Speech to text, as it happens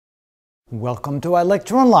Welcome to our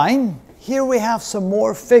lecture online. Here we have some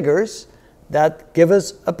more figures that give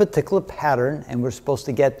us a particular pattern, and we're supposed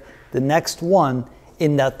to get the next one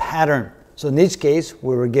in that pattern. So in each case,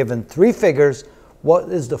 we were given 3 figures. What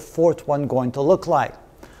is the 4th one going to look like?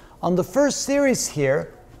 On the first series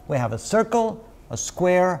here, we have a circle, a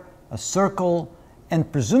square, a circle, and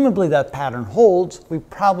presumably that pattern holds. We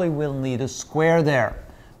probably will need a square there.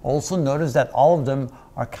 Also notice that all of them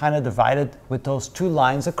are kind of divided with those 2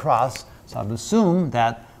 lines across. So I've assumed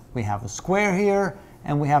that we have a square here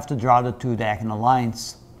and we have to draw the 2 diagonal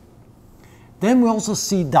lines. Then we also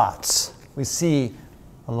see dots. We see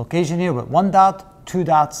a location here with 1 dot, 2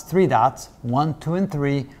 dots, 3 dots, 1, 2, and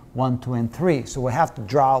 3, 1, 2, and 3. So we have to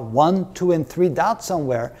draw 1, 2, and 3 dots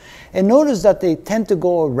somewhere. And notice that they tend to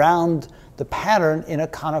go around the pattern in a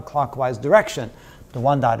counterclockwise direction. The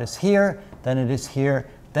 1 dot is here, then it is here,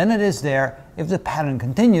 then it is there. If the pattern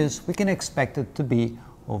continues, we can expect it to be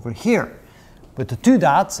over here. With the 2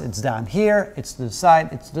 dots, it's down here, it's to the side,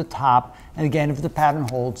 it's to the top. And again, if the pattern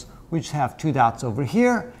holds, we just have 2 dots over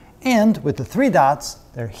here. And with the 3 dots,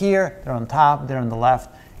 they're here, they're on top, they're on the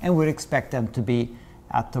left, and we'd expect them to be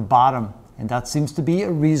at the bottom. And that seems to be a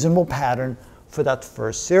reasonable pattern for that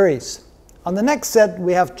first series. On the next set,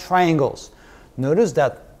 we have triangles. Notice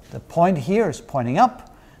that the point here is pointing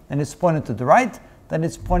up, then it's pointed to the right, then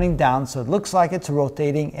it's pointing down, so it looks like it's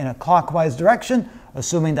rotating in a clockwise direction.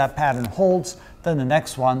 Assuming that pattern holds, then the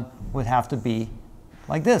next one would have to be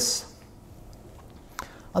like this.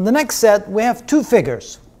 On the next set, we have 2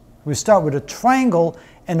 figures. We start with a triangle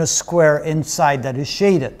and a square inside that is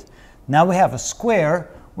shaded. Now we have a square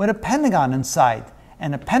with a pentagon inside,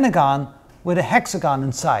 and a pentagon with a hexagon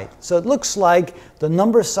inside. So it looks like the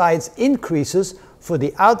number of sides increases for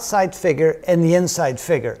the outside figure and the inside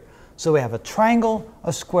figure. So we have a triangle,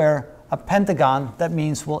 a square, a pentagon. That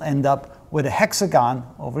means we'll end up with a hexagon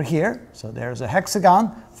over here. So there's a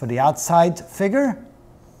hexagon for the outside figure.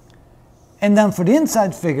 And then for the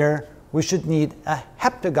inside figure, we should need a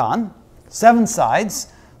heptagon, 7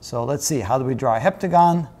 sides. So let's see, how do we draw a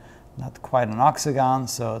heptagon? Not quite an octagon,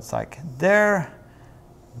 so it's like there,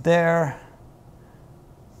 there,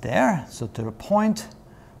 there. So to the point.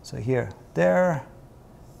 So here, there,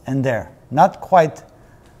 and there. Not quite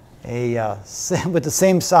with the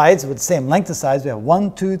same sides, with the same length of sides. We have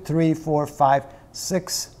 1, 2, 3, 4, 5,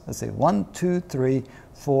 6. Let's see, 1, 2, 3,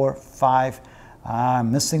 4, 5.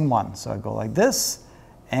 I'm missing 1. So I go like this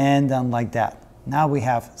and then like that. Now we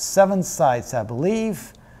have 7 sides, I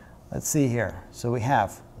believe. Let's see here. So we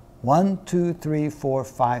have 1, 2, 3, 4,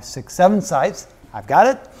 5, 6, 7 sides. I've got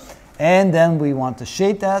it. And then we want to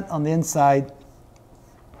shade that on the inside.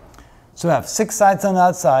 So we have 6 sides on the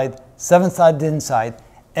outside, 7 sides on the inside,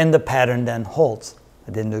 and the pattern then holds.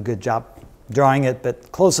 I didn't do a good job drawing it,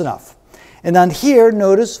 but close enough. And on here,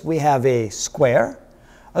 notice we have a square.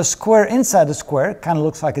 A square inside a square kind of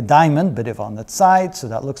looks like a diamond, but if on that side, so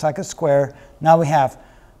that looks like a square. Now we have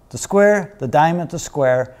the square, the diamond, the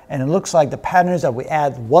square, and it looks like the pattern is that we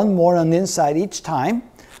add 1 more on the inside each time.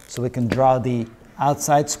 So we can draw the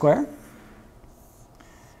outside square.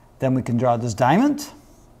 Then we can draw this diamond.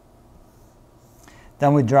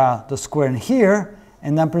 Then we draw the square in here.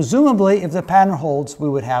 And then presumably, if the pattern holds, we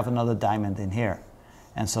would have another diamond in here.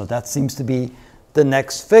 And so that seems to be the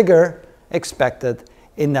next figure expected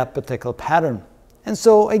in that particular pattern. And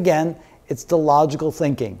so again, it's the logical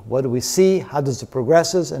thinking. What do we see? How does it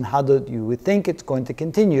progresses? And how do you think it's going to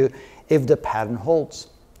continue if the pattern holds?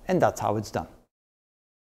 And that's how it's done.